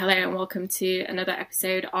Hello and welcome to another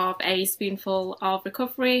episode of A Spoonful of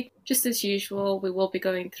Recovery. Just as usual, we will be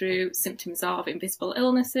going through symptoms of invisible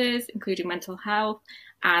illnesses, including mental health.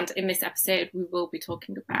 And in this episode, we will be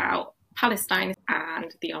talking about Palestine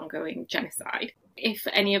and the ongoing genocide. If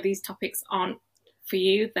any of these topics aren't for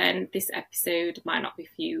you, then this episode might not be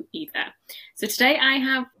for you either. So today I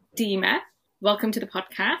have Dima. Welcome to the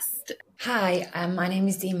podcast. Hi, my name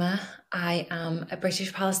is Dima. I am a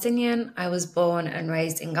British Palestinian. I was born and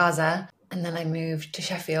raised in Gaza, and then I moved to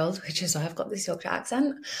Sheffield, which is why I've got this Yorkshire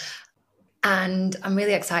accent. And I'm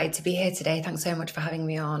really excited to be here today. Thanks so much for having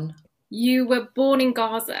me on. You were born in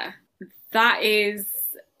Gaza. That is,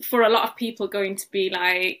 for a lot of people, going to be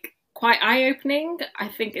quite eye-opening. I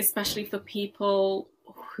think especially for people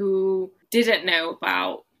who didn't know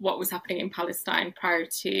about what was happening in Palestine prior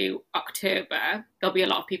to October. There'll be a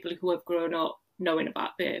lot of people who have grown up knowing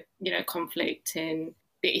about the, conflict and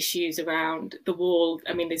the issues around the wall.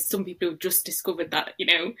 I mean, there's some people who've just discovered that,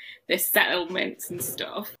 there's settlements and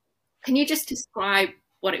stuff. Can you just describe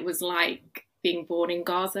what it was like being born in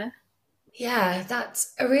Gaza? Yeah,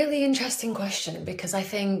 that's a really interesting question because I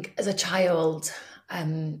think as a child,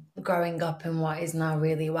 growing up in what is now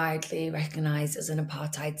really widely recognised as an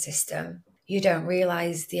apartheid system, you don't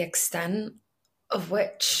realise the extent of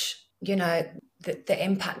which, the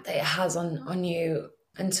impact that it has on you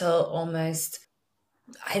until almost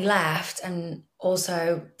I left, and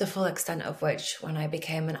also the full extent of which when I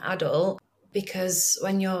became an adult, because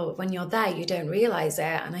when you're there, you don't realise it.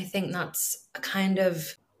 And I think that's a kind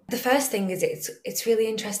of, the first thing is it's really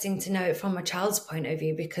interesting to know it from a child's point of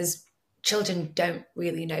view because children don't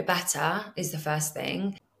really know better is the first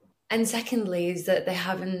thing. And secondly is that they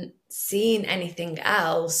haven't seen anything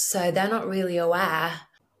else, so they're not really aware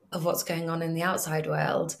of what's going on in the outside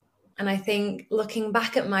world. And I think looking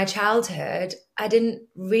back at my childhood, I didn't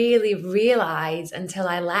really realise until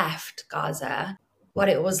I left Gaza what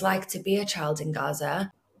it was like to be a child in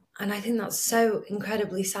Gaza. And I think that's so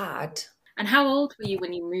incredibly sad. And how old were you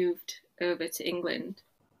when you moved over to England?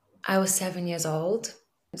 I was 7 years old.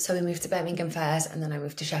 So we moved to Birmingham first and then I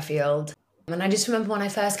moved to Sheffield. And I just remember when I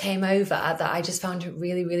first came over that I just found it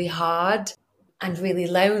really, really hard and really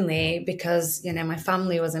lonely because, my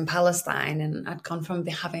family was in Palestine and I'd gone from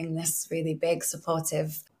having this really big,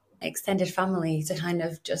 supportive, extended family to kind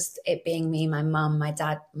of just it being me, my mum, my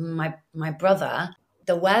dad, my brother.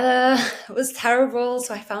 The weather was terrible,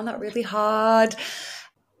 so I found that really hard.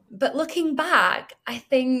 But looking back, I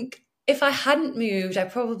think if I hadn't moved, I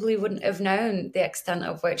probably wouldn't have known the extent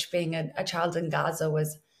of which being a child in Gaza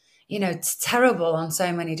was it's terrible on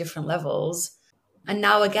so many different levels. And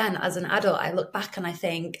now again, as an adult, I look back and I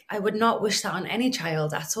think I would not wish that on any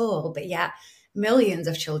child at all. But yet millions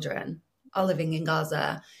of children are living in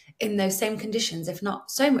Gaza in those same conditions, if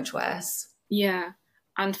not so much worse. Yeah.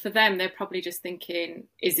 And for them, they're probably just thinking,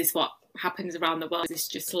 is this what happens around the world? Is this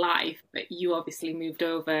just life? But you obviously moved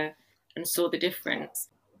over and saw the difference.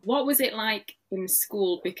 What was it like in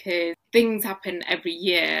school? Because things happen every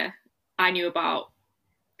year. I knew about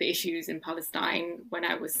the issues in Palestine when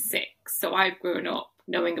I was 6. So I've grown up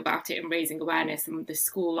knowing about it and raising awareness. And the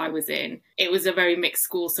school I was in, it was a very mixed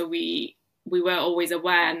school. So we weren't always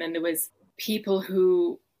aware. And then there was people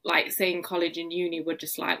who, say in college and uni, were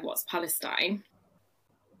just like, what's Palestine?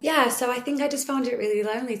 Yeah, so I think I just found it really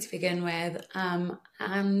lonely to begin with. The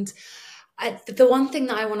one thing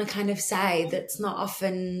that I want to kind of say that's not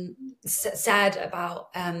often said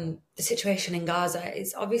about the situation in Gaza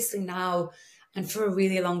is obviously now, and for a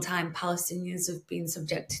really long time, Palestinians have been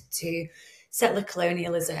subjected to settler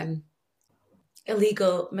colonialism,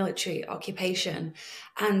 illegal military occupation,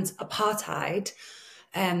 and apartheid.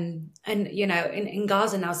 In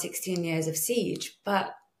Gaza now 16 years of siege.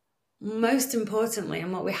 But most importantly,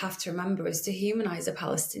 and what we have to remember is to humanize the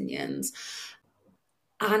Palestinians.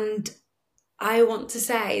 And I want to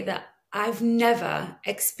say that I've never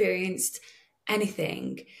experienced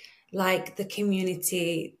anything like the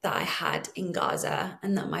community that I had in Gaza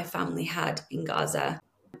and that my family had in Gaza.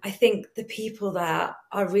 I think the people there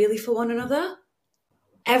are really for one another.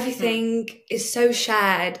 Everything is so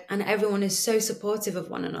shared and everyone is so supportive of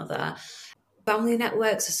one another. Family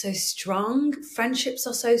networks are so strong, friendships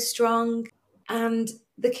are so strong, and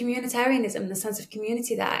the communitarianism, the sense of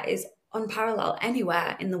community there is unparalleled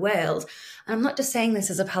anywhere in the world. And I'm not just saying this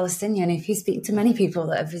as a Palestinian. If you speak to many people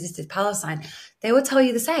that have visited Palestine, they will tell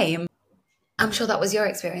you the same. I'm sure that was your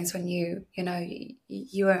experience when you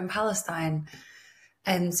were in Palestine.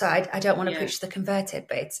 And so I don't want to preach the converted,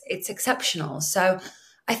 but it's exceptional. So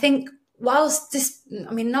I think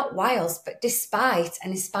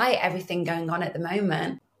despite everything going on at the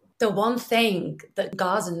moment, the one thing that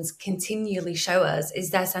Gazans continually show us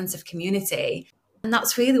is their sense of community. And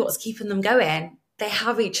that's really what's keeping them going. They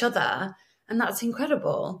have each other, and that's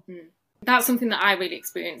incredible. That's something that I really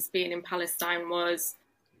experienced being in Palestine, was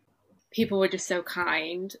people were just so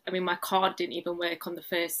kind. I mean, my card didn't even work on the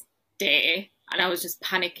first day, and I was just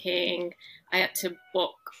panicking. I had to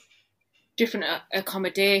book different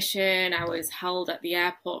accommodation. I was held at the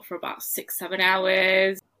airport for about 6-7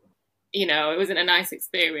 hours. You know, it wasn't a nice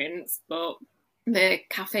experience, but the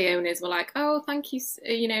cafe owners were like, "Oh, thank you,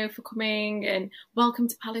 you know, for coming, and welcome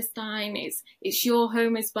to Palestine. It's your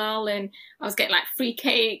home as well." And I was getting like free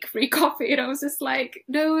cake, free coffee, and I was just like,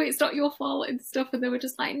 "No, it's not your fault," and stuff. And they were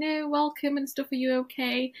just like, "No, welcome and stuff. Are you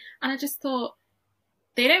okay?" And I just thought,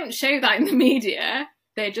 they don't show that in the media.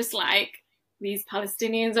 They're just like, these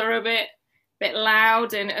Palestinians are a bit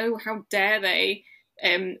loud, and oh, how dare they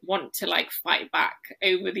want to like fight back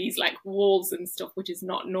over these like walls and stuff, which is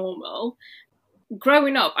not normal.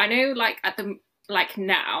 Growing up, I know like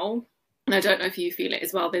now, and I don't know if you feel it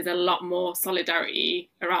as well, there's a lot more solidarity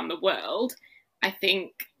around the world. I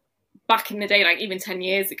think back in the day, like even 10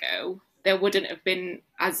 years ago, there wouldn't have been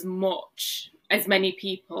as many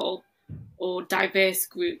people or diverse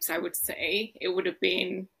groups, I would say. It would have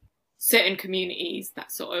been certain communities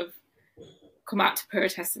that sort of come out to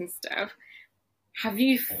protest and stuff. Have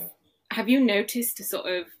you noticed a sort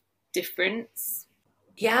of difference?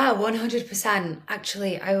 Yeah, 100%.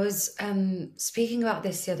 Actually, I was speaking about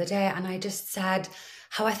this the other day, and I just said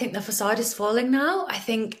how I think the facade is falling now.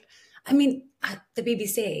 The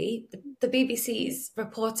BBC's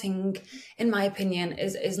reporting, in my opinion,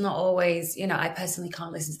 is not always, I personally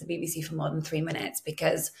can't listen to the BBC for more than 3 minutes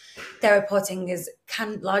because their reporting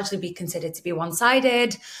can largely be considered to be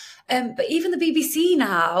one-sided. But even the BBC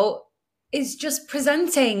now is just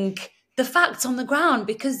presenting the facts on the ground,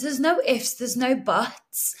 because there's no ifs, there's no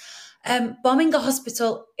buts. Bombing a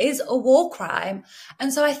hospital is a war crime.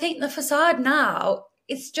 And so I think the facade now,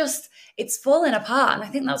 it's falling apart. And I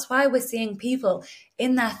think that's why we're seeing people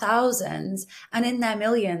in their thousands and in their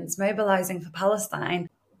millions mobilizing for Palestine.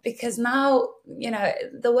 Because now,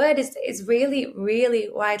 the word is really, really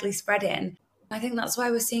widely spreading. I think that's why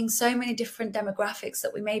we're seeing so many different demographics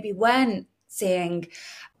that we maybe weren't seeing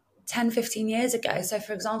 10, 15 years ago. So,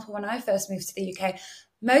 for example, when I first moved to the UK,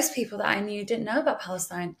 most people that I knew didn't know about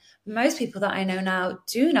Palestine. Most people that I know now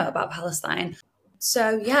do know about Palestine.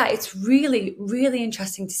 So, yeah, it's really, really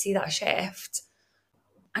interesting to see that shift.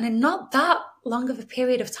 And in not that long of a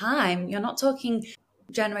period of time, you're not talking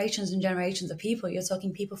generations and generations of people, you're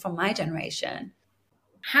talking people from my generation.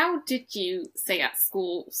 How did you, say at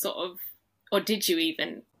school, sort of, or did you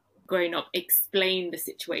even, growing up, explain the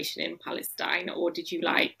situation in Palestine? Or did you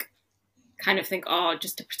kind of think, oh,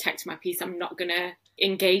 just to protect my peace, I'm not going to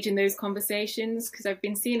engage in those conversations? Because I've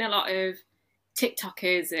been seeing a lot of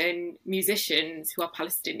TikTokers and musicians who are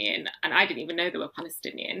Palestinian, and I didn't even know they were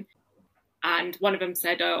Palestinian. And one of them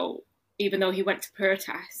said, oh, even though he went to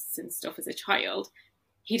protests and stuff as a child,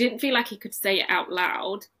 he didn't feel like he could say it out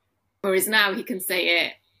loud. Whereas now he can say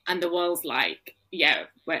it and the world's like, yeah,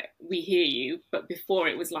 we hear you. But before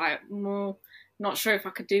it was like, not sure if I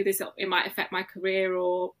could do this. It might affect my career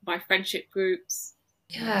or my friendship groups.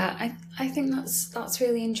 Yeah, I think that's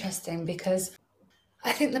really interesting, because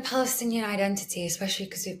I think the Palestinian identity, especially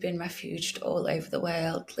because we've been refuged all over the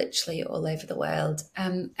world, literally all over the world,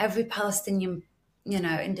 every Palestinian,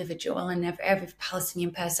 individual and every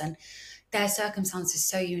Palestinian person, their circumstance is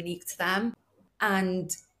so unique to them.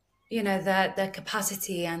 And, their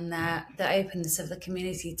capacity and the openness of the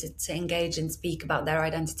community to engage and speak about their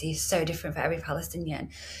identity is so different for every Palestinian.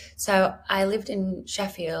 So I lived in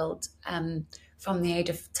Sheffield from the age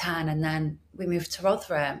of 10, and then we moved to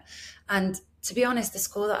Rotherham. And to be honest, the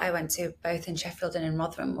school that I went to, both in Sheffield and in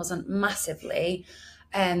Rotherham, wasn't massively,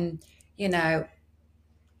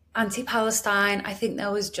 anti-Palestine. I think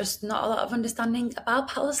there was just not a lot of understanding about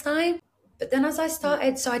Palestine. But then as I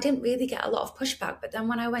started, so I didn't really get a lot of pushback. But then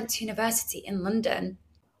when I went to university in London,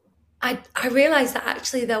 I realised that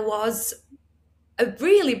actually there was a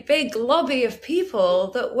really big lobby of people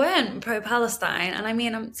that weren't pro-Palestine. And I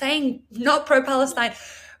mean, I'm saying not pro-Palestine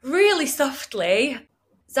really softly,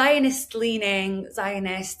 Zionist-leaning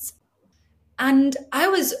Zionists. And I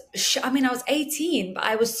was 18, but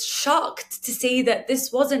I was shocked to see that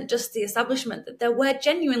this wasn't just the establishment, that there were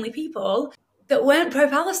genuinely people that weren't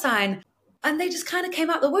pro-Palestine. And they just kind of came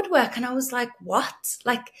out the woodwork, and I was like, what?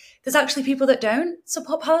 Like, there's actually people that don't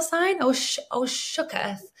support Palestine? I was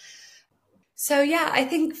shooketh. So yeah, I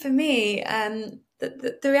think for me,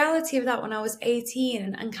 the reality of that when I was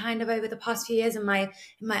 18 and kind of over the past few years in my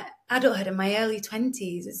adulthood, in my early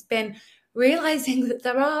 20s, it's been realizing that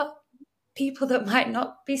there are people that might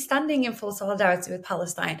not be standing in full solidarity with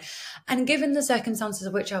Palestine. And given the circumstances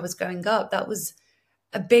of which I was growing up, that was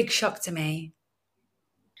a big shock to me.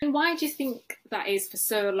 And why do you think that is for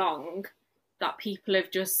so long, that people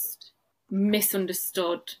have just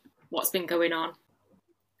misunderstood what's been going on?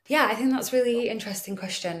 Yeah, I think that's a really interesting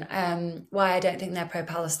question. Why I don't think they're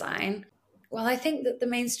pro-Palestine. Well, I think that the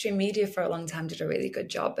mainstream media for a long time did a really good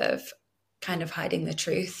job of kind of hiding the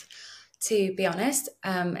truth, to be honest,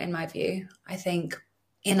 in my view. I think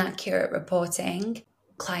inaccurate reporting,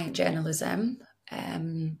 client journalism,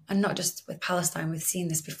 and not just with Palestine, we've seen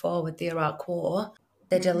this before with the Iraq War,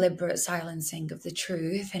 the deliberate silencing of the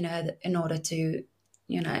truth in order to,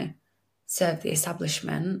 serve the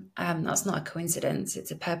establishment. That's not a coincidence.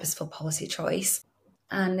 It's a purposeful policy choice.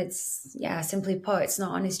 And it's, simply put, it's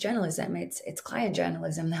not honest journalism. It's client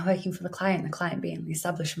journalism. They're working for the client being the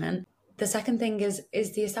establishment. The second thing is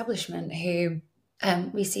the establishment, who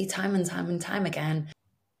we see time and time again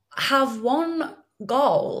have one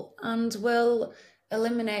goal and will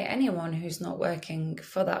eliminate anyone who's not working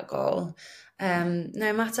for that goal,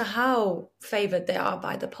 no matter how favoured they are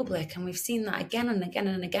by the public. And we've seen that again and again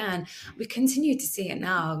and again. We continue to see it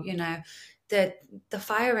now, the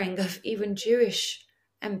firing of even Jewish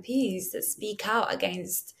MPs that speak out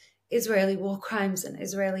against Israeli war crimes and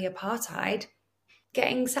Israeli apartheid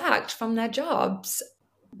getting sacked from their jobs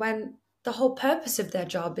when the whole purpose of their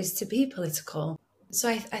job is to be political. So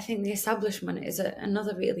I think the establishment is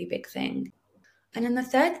another really big thing. And then the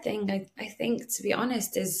third thing, I think, to be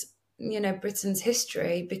honest, is, Britain's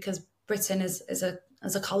history, because Britain is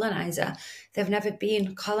a colonizer. They've never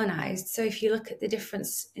been colonized. So if you look at the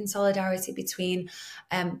difference in solidarity between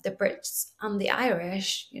the Brits and the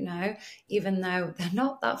Irish, even though they're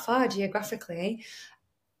not that far geographically,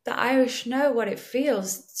 the Irish know what it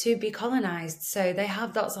feels to be colonized. So they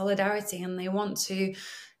have that solidarity, and they want to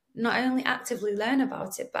not only actively learn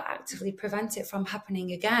about it, but actively prevent it from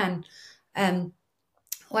happening again.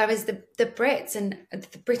 Whereas the Brits and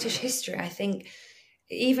the British history, I think,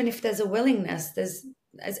 even if there's a willingness, there's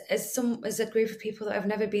as a group of people that have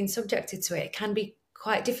never been subjected to it, it can be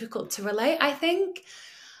quite difficult to relate, I think.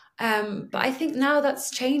 But I think now that's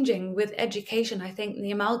changing with education. I think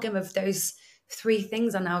the amalgam of those three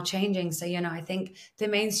things are now changing. So, I think the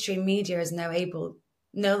mainstream media is no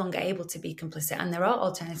longer able to be complicit, and there are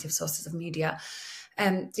alternative sources of media.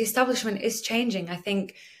 The establishment is changing. I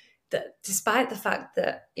think that despite the fact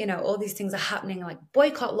that, all these things are happening, like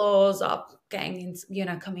boycott laws are getting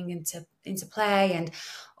coming into play, and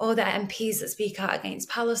all the MPs that speak out against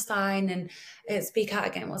Palestine and speak out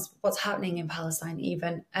against what's happening in Palestine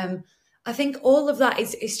even. I think all of that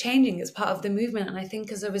is changing as part of the movement. And I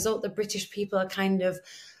think as a result, the British people are kind of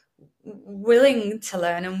willing to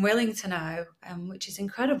learn and willing to know, which is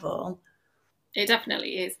incredible. It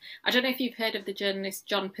definitely is. I don't know if you've heard of the journalist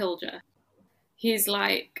John Pilger. He's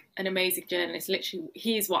like an amazing journalist. Literally,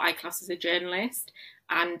 he's what I class as a journalist.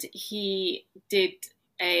 And he did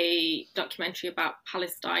a documentary about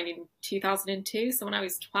Palestine in 2002, so when I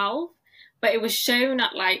was 12. But it was shown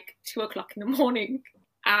at like 2:00 in the morning.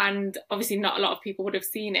 And obviously not a lot of people would have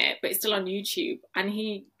seen it, but it's still on YouTube. And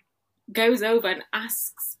he goes over and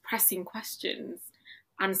asks pressing questions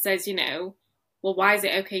and says, well, why is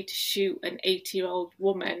it okay to shoot an 80-year-old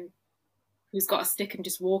woman who's got a stick and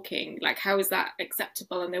just walking? Like, how is that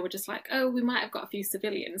acceptable? And they were just like, oh, we might have got a few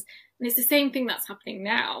civilians. And it's the same thing that's happening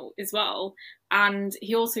now as well. And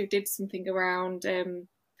he also did something around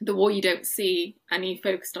the war you don't see, and he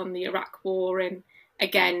focused on the Iraq war. And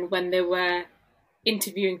again, when they were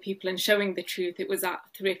interviewing people and showing the truth, it was at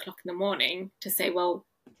 3:00 in the morning to say, well,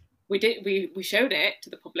 we showed it to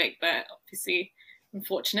the public, but obviously,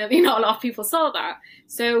 unfortunately, not a lot of people saw that.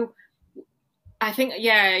 So I think,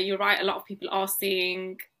 you're right. A lot of people are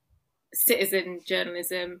seeing citizen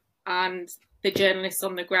journalism and the journalists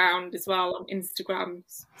on the ground as well on Instagram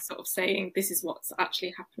sort of saying this is what's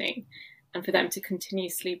actually happening, and for them to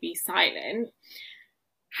continuously be silent.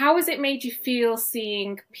 How has it made you feel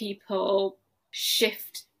seeing people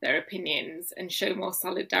shift their opinions and show more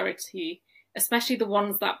solidarity, especially the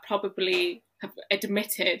ones that probably have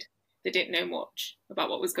admitted they didn't know much about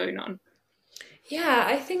what was going on? Yeah,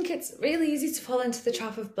 I think it's really easy to fall into the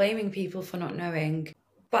trap of blaming people for not knowing.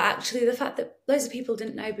 But actually, the fact that loads of people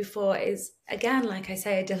didn't know before is, again, like I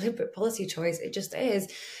say, a deliberate policy choice. It just is.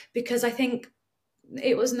 Because I think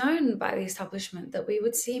it was known by the establishment that we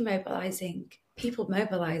would see people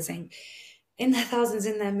mobilizing in their thousands,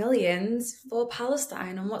 in their millions for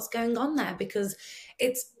Palestine and what's going on there, because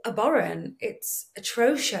it's abhorrent, it's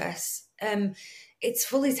atrocious. It's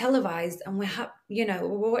fully televised, and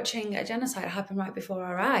we're watching a genocide happen right before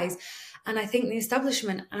our eyes. And I think the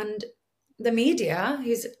establishment and the media,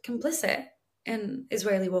 who's complicit in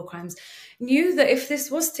Israeli war crimes, knew that if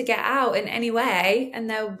this was to get out in any way, and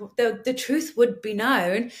the truth would be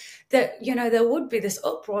known, that there would be this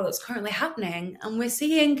uproar that's currently happening. And we're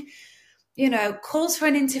seeing calls for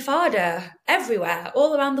an intifada everywhere,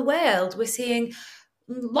 all around the world. We're seeing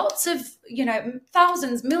lots of,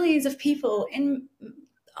 thousands, millions of people in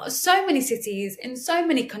so many cities, in so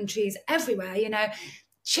many countries, everywhere,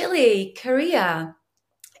 Chile, Korea,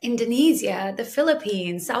 Indonesia, the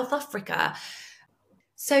Philippines, South Africa.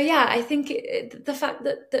 So yeah, I think the fact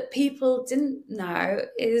that people didn't know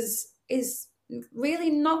is really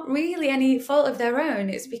not really any fault of their own.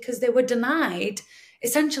 It's because they were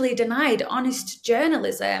essentially denied honest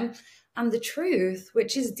journalism and the truth,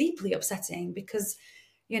 which is deeply upsetting because,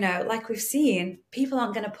 like we've seen, people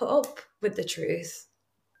aren't going to put up with the truth.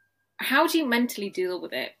 How do you mentally deal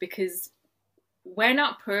with it? Because we're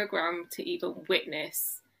not programmed to even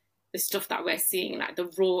witness the stuff that we're seeing, like the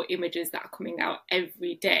raw images that are coming out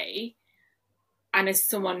every day. And as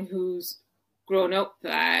someone who's grown up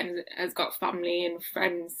there and has got family and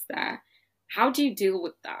friends there, how do you deal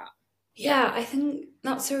with that? Yeah, I think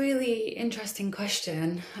that's a really interesting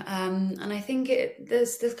question. And I think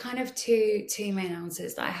there's kind of two main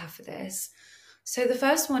answers that I have for this. So the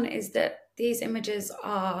first one is that these images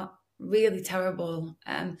are really terrible.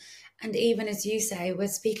 And even as you say, we're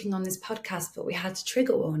speaking on this podcast, but we had to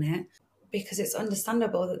trigger warn it because it's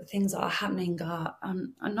understandable that the things that are happening are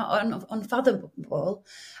not unfathomable,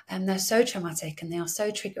 and they're so traumatic and they are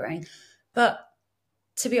so triggering. But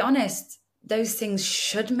to be honest, those things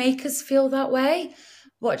should make us feel that way.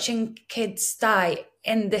 Watching kids die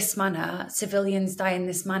in this manner, civilians die in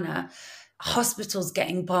this manner, hospitals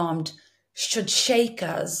getting bombed, should shake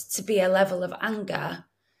us to be a level of anger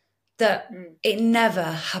that it never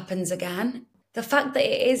happens again. The fact that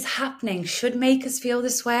it is happening should make us feel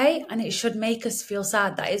this way, and it should make us feel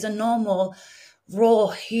sad. That is a normal, raw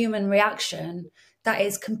human reaction that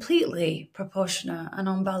is completely proportionate and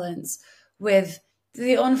on balance with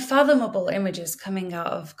the unfathomable images coming out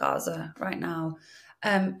of Gaza right now.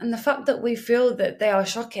 And the fact that we feel that they are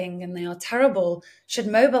shocking and they are terrible should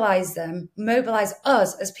mobilize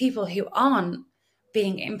us as people who aren't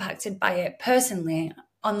being impacted by it personally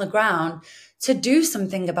on the ground to do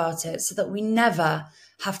something about it so that we never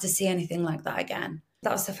have to see anything like that again.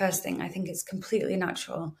 That's the first thing. I think it's completely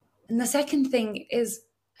natural. And the second thing is,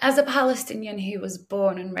 as a Palestinian who was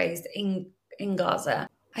born and raised in Gaza,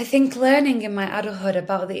 I think learning in my adulthood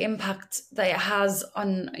about the impact that it has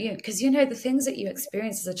on, because the things that you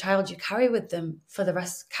experience as a child, you carry with you for the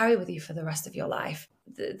rest of your life.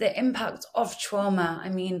 The impact of trauma. I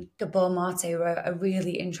mean, Gabor Mate wrote a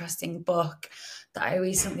really interesting book that I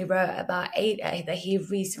recently wrote about that he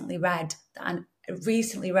recently read and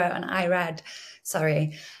I read,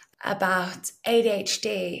 about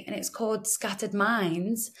ADHD, and it's called Scattered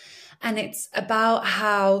Minds, and it's about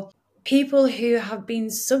how people who have been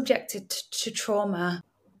subjected to trauma,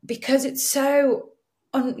 because it's so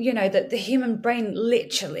that the human brain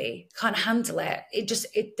literally can't handle it.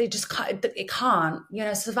 It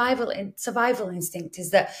can't. Survival instinct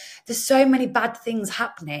is that there's so many bad things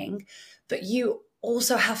happening, but you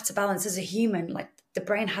also have to balance as a human. Like, the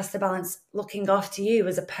brain has to balance looking after you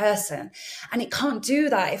as a person, and it can't do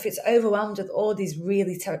that if it's overwhelmed with all these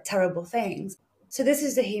really terrible things. So this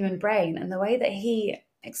is the human brain, and the way that he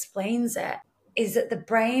explains it is that the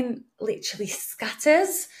brain literally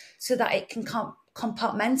scatters so that it can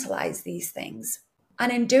compartmentalize these things.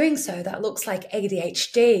 And in doing so, that looks like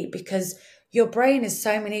ADHD, because your brain is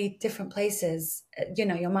so many different places,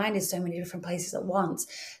 your mind is so many different places at once,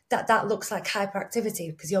 that looks like hyperactivity,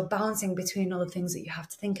 because you're bouncing between all the things that you have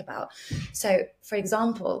to think about. So, for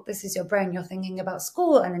example, this is your brain, you're thinking about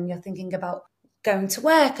school, and then you're thinking about going to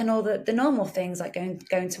work and all the normal things like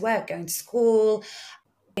going to work, going to school,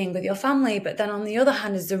 being with your family. But then on the other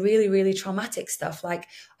hand is the really, really traumatic stuff like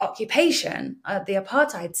occupation, the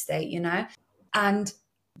apartheid state, and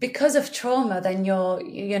because of trauma, then your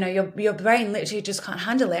brain literally just can't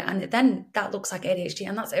handle it, and then that looks like ADHD,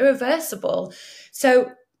 and that's irreversible.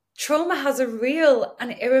 So trauma has a real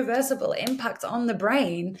and irreversible impact on the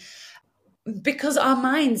brain because our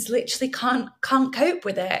minds literally can't cope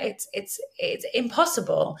with it. It's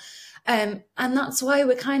impossible, and that's why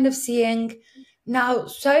we're kind of seeing now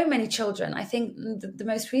so many children. I think the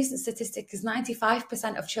most recent statistic is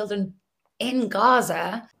 95% of children in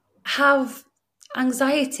Gaza have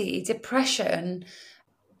anxiety, depression,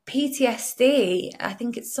 PTSD, I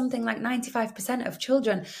think it's something like 95% of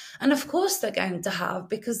children. And of course they're going to have,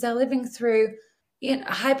 because they're living through,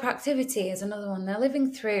 hyperactivity is another one. They're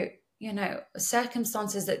living through,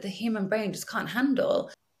 circumstances that the human brain just can't handle.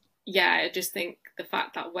 Yeah, I just think the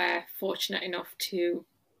fact that we're fortunate enough to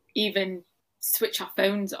even switch our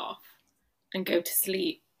phones off and go to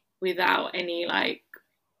sleep without any like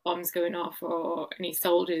bombs going off or any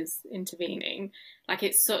soldiers intervening, like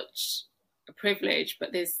it's such a privilege,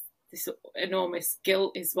 but there's this enormous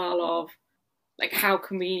guilt as well of like, how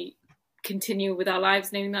can we continue with our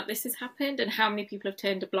lives knowing that this has happened, and how many people have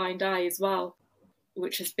turned a blind eye as well,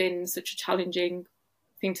 which has been such a challenging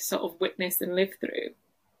thing to sort of witness and live through.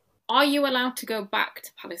 Are you allowed to go back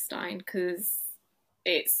to Palestine? Because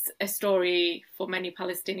it's a story for many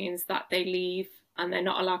Palestinians that they leave and they're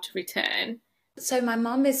not allowed to return. So my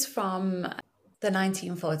mum is from the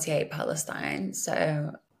 1948 Palestine.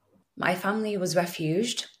 So my family was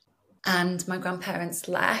refuged and my grandparents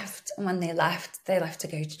left. And when they left to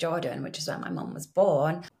go to Jordan, which is where my mum was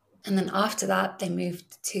born. And then after that, they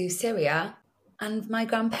moved to Syria. And my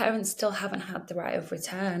grandparents still haven't had the right of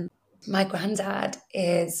return. My granddad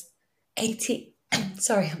is 80.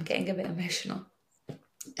 Sorry, I'm getting a bit emotional.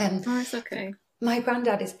 It's okay. My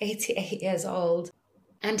granddad is 88 years old,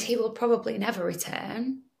 and he will probably never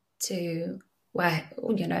return to where,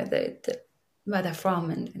 where they're from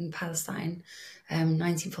in Palestine,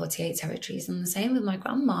 1948 territories. And the same with my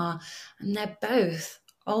grandma. And they're both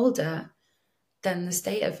older than the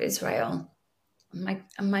state of Israel. And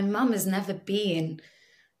my mum has never been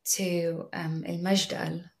to El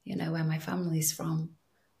Majdal, where my family's from.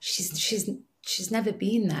 She's never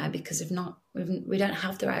been there because we don't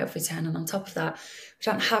have the right of return, and on top of that, we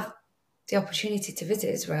don't have the opportunity to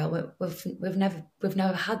visit Israel. We've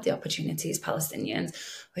never had the opportunity as Palestinians.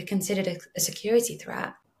 We're considered a security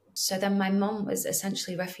threat. So then my mum was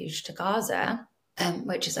essentially refuged to Gaza,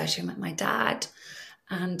 which is actually my dad,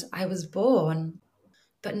 and I was born.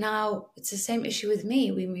 But now it's the same issue with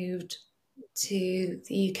me. We moved to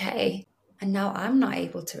the UK, and now I'm not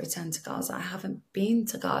able to return to Gaza. I haven't been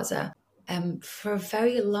to Gaza for a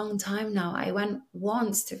very long time now. I went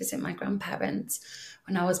once to visit my grandparents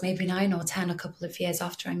when I was maybe 9 or 10, a couple of years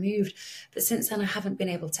after I moved. But since then, I haven't been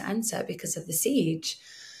able to enter because of the siege.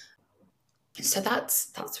 So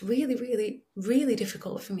that's really, really, really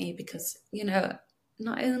difficult for me because,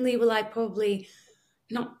 not only will I probably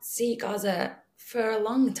not see Gaza for a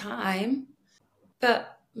long time,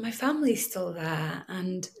 but my family's still there,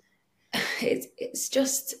 and it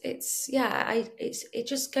just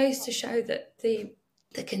goes to show that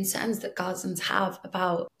the concerns that Gazans have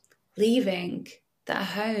about leaving their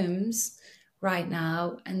homes right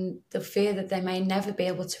now and the fear that they may never be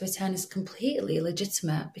able to return is completely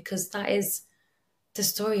legitimate, because that is the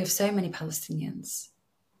story of so many Palestinians.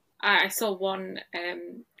 I saw one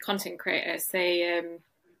content creator say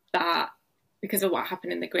that because of what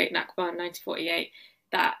happened in the Great Nakba in 1948,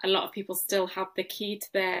 that a lot of people still have the key to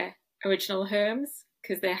their original homes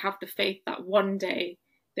because they have the faith that one day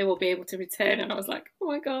they will be able to return. And I was like, oh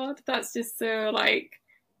my God, that's just so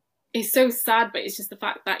it's so sad, but it's just the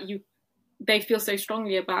fact that they feel so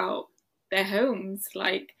strongly about their homes.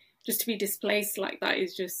 Like, just to be displaced like that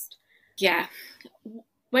is just, yeah.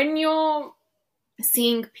 When you're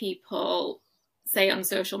seeing people, say on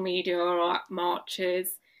social media or at marches,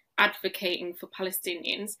 advocating for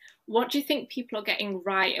Palestinians, what do you think people are getting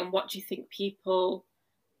right, and what do you think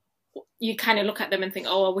you kind of look at them and think,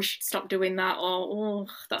 oh, I wish you'd stop doing that, or oh,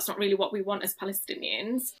 that's not really what we want as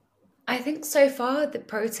Palestinians? I think so far the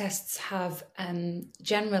protests have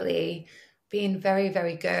generally been very,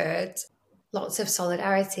 very good. Lots of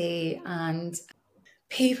solidarity and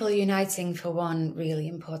people uniting for one really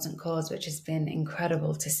important cause, which has been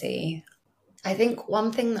incredible to see. I think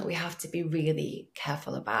one thing that we have to be really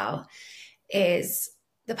careful about is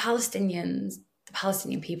the Palestinian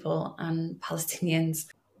people and Palestinians,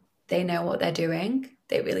 they know what they're doing.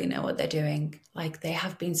 They really know what they're doing. Like, they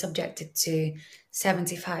have been subjected to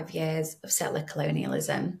 75 years of settler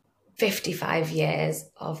colonialism, 55 years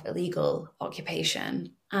of illegal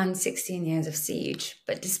occupation, and 16 years of siege.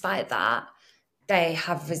 But despite that, they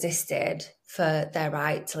have resisted for their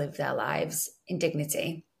right to live their lives in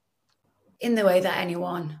dignity in the way that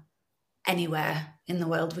anyone, anywhere in the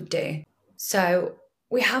world would do. So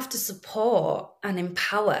we have to support and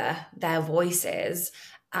empower their voices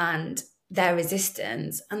and their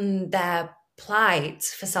resistance and their plight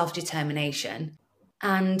for self-determination.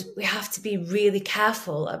 And we have to be really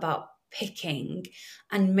careful about picking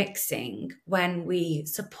and mixing when we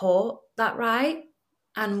support that right.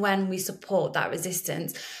 and when we support that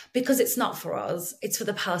resistance, because it's not for us, it's for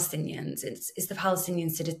the Palestinians. It's the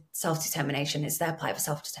Palestinians to self-determination. It's their plight for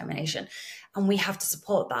self-determination. And we have to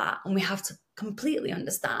support that. And we have to completely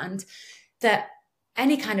understand that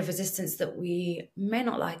any kind of resistance that we may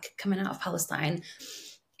not like coming out of Palestine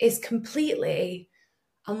is completely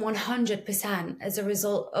and 100% as a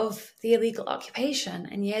result of the illegal occupation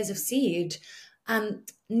and years of siege.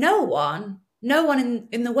 And no one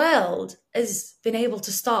in the world has been able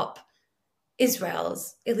to stop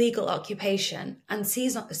Israel's illegal occupation and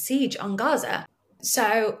siege on Gaza.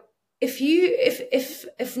 So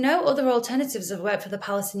if no other alternatives have worked for the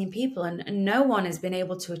Palestinian people, and no one has been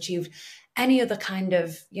able to achieve any other kind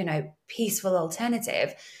of, peaceful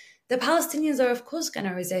alternative, the Palestinians are of course going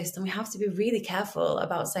to resist. And we have to be really careful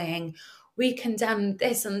about saying we condemn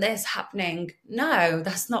this and this happening. No,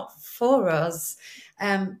 that's not for us.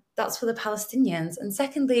 That's for the Palestinians. And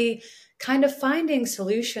secondly, kind of finding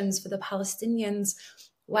solutions for the Palestinians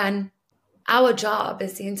when our job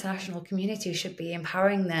as the international community should be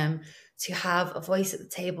empowering them to have a voice at the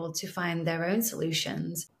table to find their own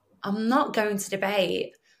solutions. I'm not going to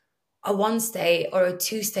debate a one-state or a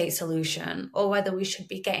two-state solution, or whether we should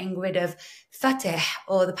be getting rid of Fatah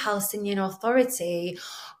or the Palestinian Authority,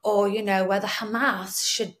 or, whether Hamas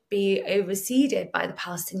should be overseeded by the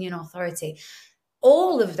Palestinian Authority.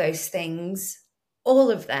 All of those things, all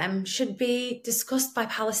of them should be discussed by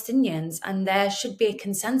Palestinians, and there should be a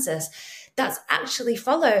consensus that's actually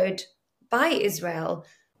followed by Israel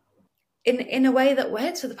in a way that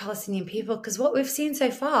works for the Palestinian people. Because what we've seen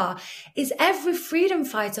so far is every freedom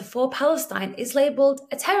fighter for Palestine is labelled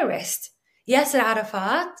a terrorist. Yasser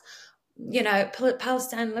Arafat,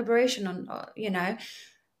 Palestine Liberation,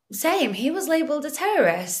 same, he was labelled a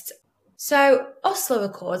terrorist. So Oslo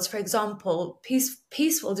Accords, for example,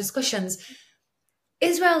 peaceful discussions,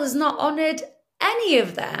 Israel has not honoured any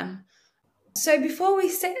of them. So before we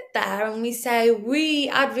sit there and we say we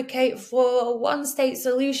advocate for a one-state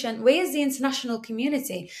solution, we as the international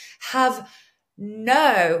community have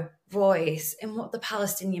no voice in what the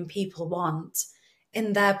Palestinian people want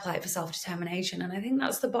in their plight for self-determination. And I think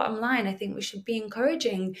that's the bottom line. I think we should be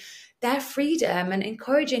encouraging their freedom and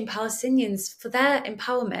encouraging Palestinians for their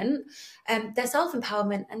empowerment, their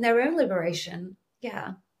self-empowerment and their own liberation.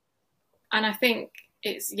 Yeah. And I think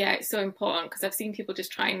it's so important, because I've seen people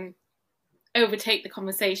just try and overtake the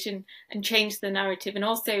conversation and change the narrative. And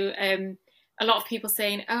also a lot of people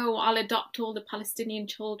saying, oh, I'll adopt all the Palestinian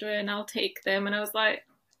children, I'll take them. And I was like,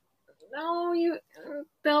 no,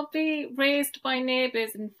 they'll be raised by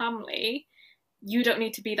neighbours and family. You don't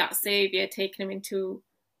need to be that saviour taking them into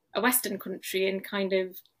a Western country and kind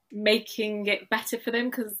of making it better for them,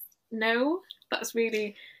 because no, that's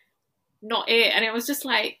really not it. And it was just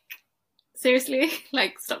like, seriously,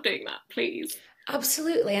 stop doing that, please.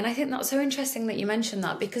 Absolutely. And I think that's so interesting that you mentioned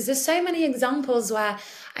that, because there's so many examples where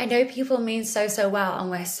I know people mean so well, and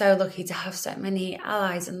we're so lucky to have so many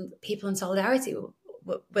allies and people in solidarity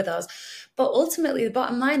with us. But ultimately, the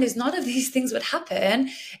bottom line is none of these things would happen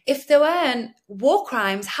if there weren't war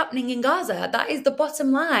crimes happening in Gaza. That is the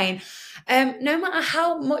bottom line. No matter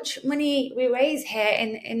how much money we raise here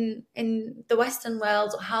in the Western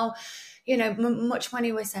world, or how much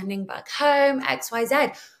money we're sending back home,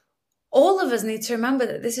 XYZ, all of us need to remember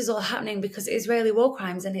that this is all happening because of Israeli war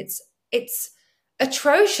crimes, and it's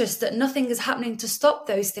atrocious that nothing is happening to stop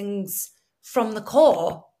those things from the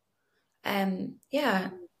core.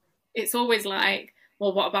 It's always like,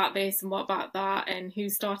 well, what about this and what about that, and who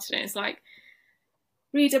started it? It's like,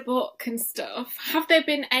 read a book and stuff. Have there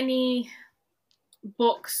been any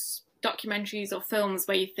books, documentaries or films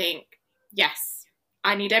where you think, yes,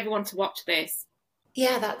 I need everyone to watch this?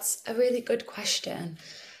 Yeah, that's a really good question.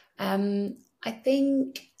 I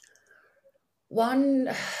think one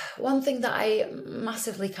thing that I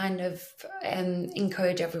massively kind of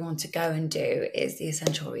encourage everyone to go and do is the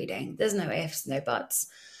essential reading. There's no ifs, no buts.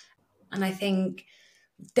 And I think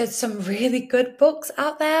there's some really good books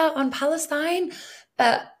out there on Palestine.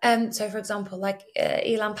 But so, for example, like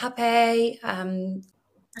Ilan Pappé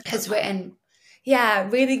has written...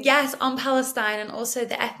 on Palestine, and also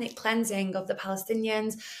the ethnic cleansing of the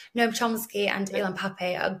Palestinians. Noam Chomsky and Ilan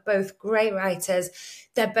Pappé are both great writers.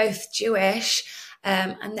 They're both Jewish,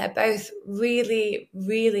 and they're both really,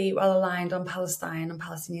 really well aligned on Palestine and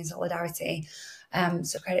Palestinian solidarity.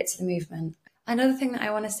 So credit to the movement. Another thing that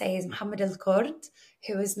I want to say is Mohammed Al-Kurd,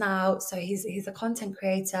 who is now, so he's a content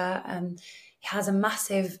creator. He has a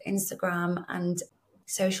massive Instagram and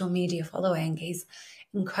social media following. He's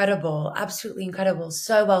incredible, absolutely incredible,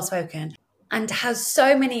 so well spoken, and has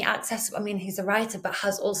so many accessible, he's a writer, but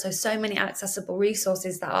has also so many accessible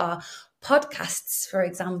resources that are podcasts, for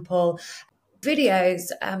example, videos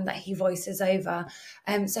that he voices over.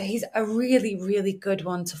 So he's a really, really good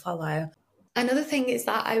one to follow. Another thing is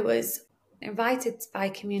that I was invited by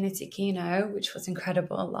Community Kino, which was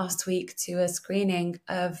incredible, last week to a screening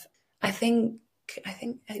of, I think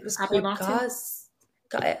it was Abby called Martin?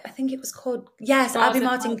 Gaza. I think it was called, yes, Gaza, Abby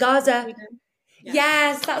Martin, Gaza. Yeah.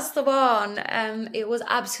 Yes, that's the one. It was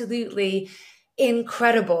absolutely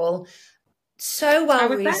incredible. So well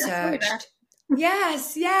researched.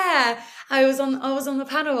 Yes, yeah. I was on the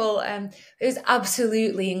panel. It was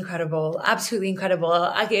absolutely incredible. Absolutely incredible.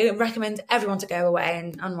 I recommend everyone to go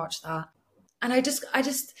away and watch that. And it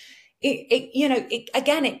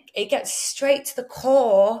gets straight to the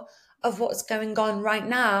core of what's going on right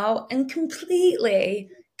now and completely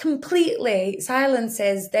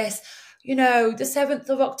silences this, the 7th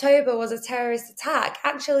of October was a terrorist attack.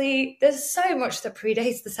 Actually, there's so much that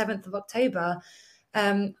predates the 7th of October.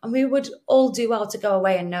 And we would all do well to go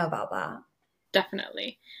away and know about that.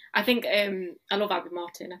 Definitely. I think I love Abby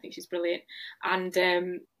Martin. I think she's brilliant. And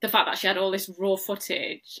the fact that she had all this raw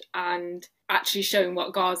footage and actually showing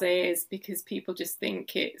what Gaza is, because people just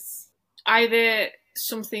think it's either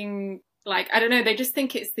something like, I don't know, they just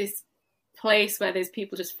think it's this place where there's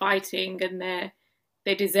people just fighting and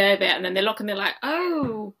they deserve it. And then they look and they're like,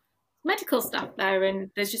 oh, medical staff there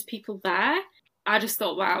and there's just people there. I just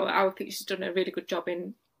thought, wow, I think she's done a really good job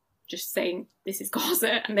in just saying this is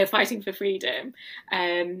Gaza and they're fighting for freedom,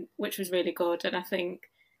 which was really good. And I think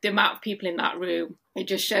the amount of people in that room, it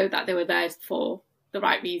just showed that they were there for the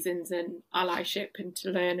right reasons and allyship and to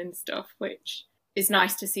learn and stuff, which is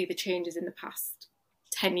nice to see the changes in the past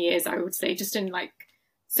 10 years, I would say, just in like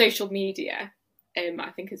social media,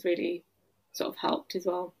 I think has really sort of helped as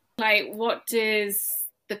well. Like, what does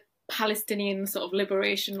the Palestinian sort of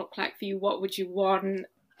liberation look like for you? What would you want?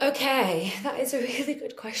 Okay, that is a really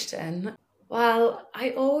good question. Well,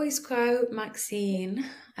 I always quote Maxine.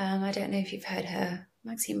 I don't know if you've heard her,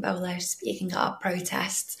 Maxine Bowler, speaking at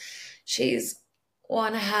protests. She's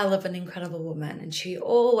one hell of an incredible woman, and she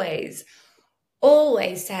always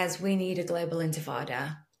says we need a global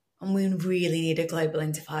intifada, and we really need a global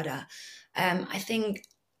intifada. I think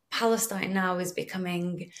Palestine now is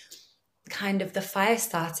becoming kind of the fire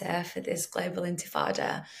starter for this global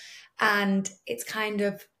intifada, and it's kind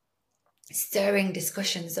of stirring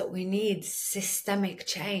discussions that we need systemic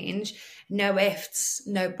change, no ifs,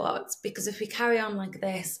 no buts, because if we carry on like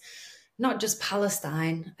this, not just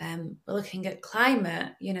Palestine, we're looking at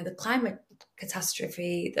climate, the climate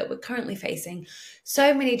catastrophe that we're currently facing,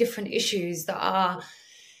 so many different issues that are,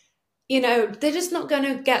 they're just not going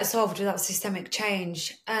to get solved without systemic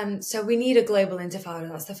change. So we need a global intifada,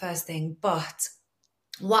 that's the first thing. But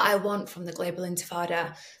what I want from the global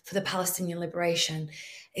intifada for the Palestinian liberation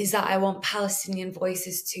is that I want Palestinian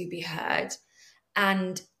voices to be heard,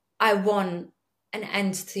 and I want an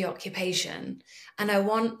end to the occupation, and I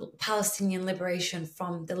want Palestinian liberation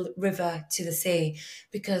from the river to the sea,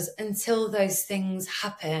 because until those things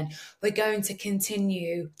happen, we're going to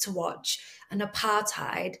continue to watch an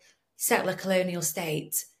apartheid settler colonial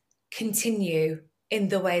state continue in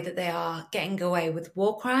the way that they are, getting away with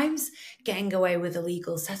war crimes, getting away with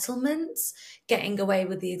illegal settlements, getting away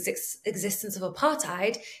with the existence of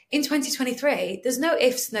apartheid. In 2023, there's no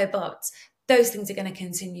ifs, no buts. Those things are going to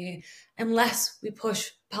continue unless we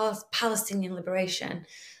push Palestinian liberation.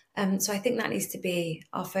 So I think that needs to be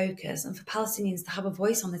our focus, and for Palestinians to have a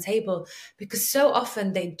voice on the table, because so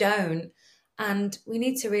often they don't. And we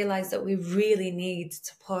need to realise that we really need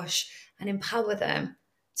to push and empower them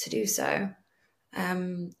to do so.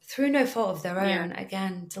 Through no fault of their own,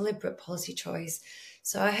 again, deliberate policy choice.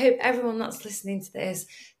 So I hope everyone that's listening to this,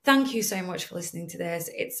 thank you so much for listening to this.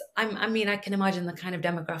 I can imagine the kind of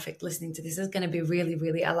demographic listening to this is going to be really,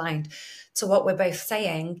 really aligned to what we're both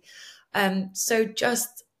saying. So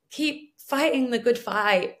just keep fighting the good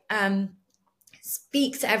fight.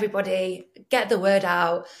 Speak to everybody, get the word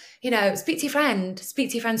out, speak to your friend, speak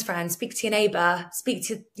to your friend's friend, speak to your neighbor, speak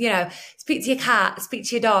to your cat, speak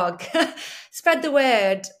to your dog, spread the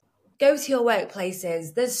word, go to your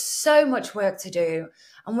workplaces. There's so much work to do.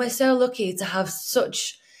 And we're so lucky to have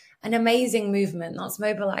such an amazing movement that's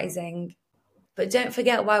mobilizing. But don't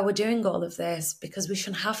forget why we're doing all of this, because we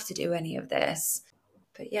shouldn't have to do any of this.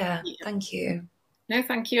 But thank you. No,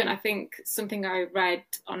 thank you. And I think something I read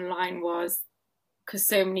online was, because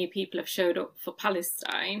so many people have showed up for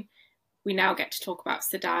Palestine, we now get to talk about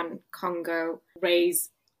Sudan, Congo,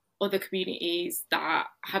 raise other communities that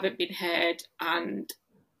haven't been heard, and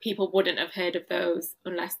people wouldn't have heard of those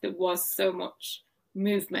unless there was so much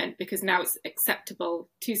movement, because now it's acceptable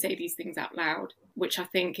to say these things out loud, which I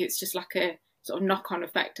think it's just like a sort of knock-on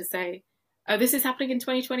effect to say oh, this is happening in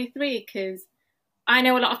 2023, because I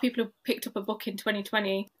know a lot of people have picked up a book in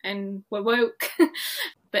 2020 and were woke,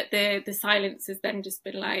 but the silence has then just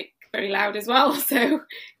been like very loud as well. So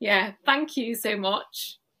yeah, thank you so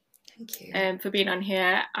much. Thank you. For being on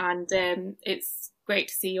here, and it's great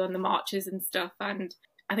to see you on the marches and stuff. And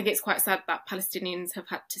I think it's quite sad that Palestinians have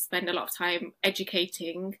had to spend a lot of time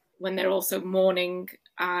educating when they're also mourning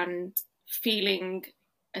and feeling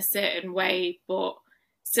a certain way, but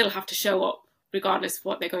still have to show up regardless of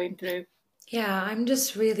what they're going through. Yeah, I'm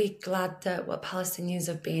just really glad that what Palestinians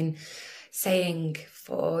have been saying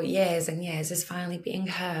for years and years is finally being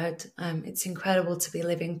heard. It's incredible to be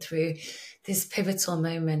living through this pivotal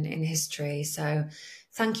moment in history. So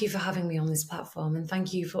thank you for having me on this platform, and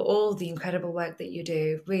thank you for all the incredible work that you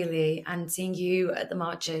do, really. And seeing you at the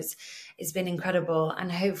marches has been incredible.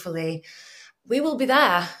 And hopefully we will be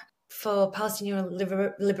there for Palestinian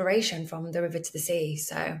liberation from the river to the sea.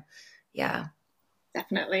 So yeah.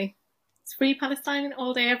 Definitely. It's free Palestine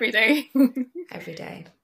all day, every day. Every day.